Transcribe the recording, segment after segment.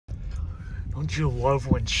Don't you love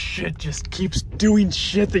when shit just keeps doing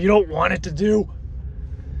shit that you don't want it to do?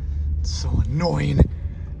 It's so annoying.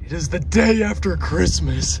 It is the day after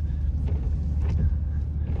Christmas.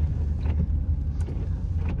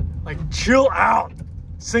 Like, chill out.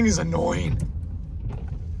 This thing is annoying.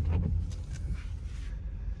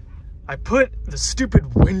 I put the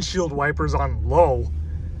stupid windshield wipers on low,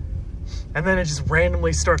 and then it just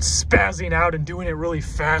randomly starts spazzing out and doing it really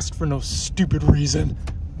fast for no stupid reason.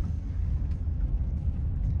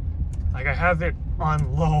 Like, I have it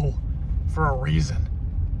on low for a reason.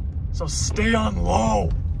 So stay on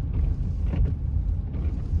low.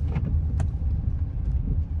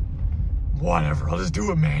 Whatever, I'll just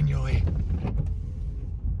do it manually.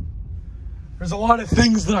 There's a lot of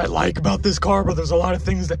things that I like about this car, but there's a lot of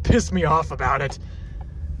things that piss me off about it.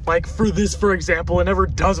 Like for this, for example, it never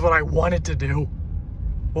does what I want it to do.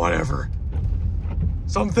 Whatever.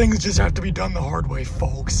 Some things just have to be done the hard way,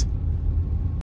 folks.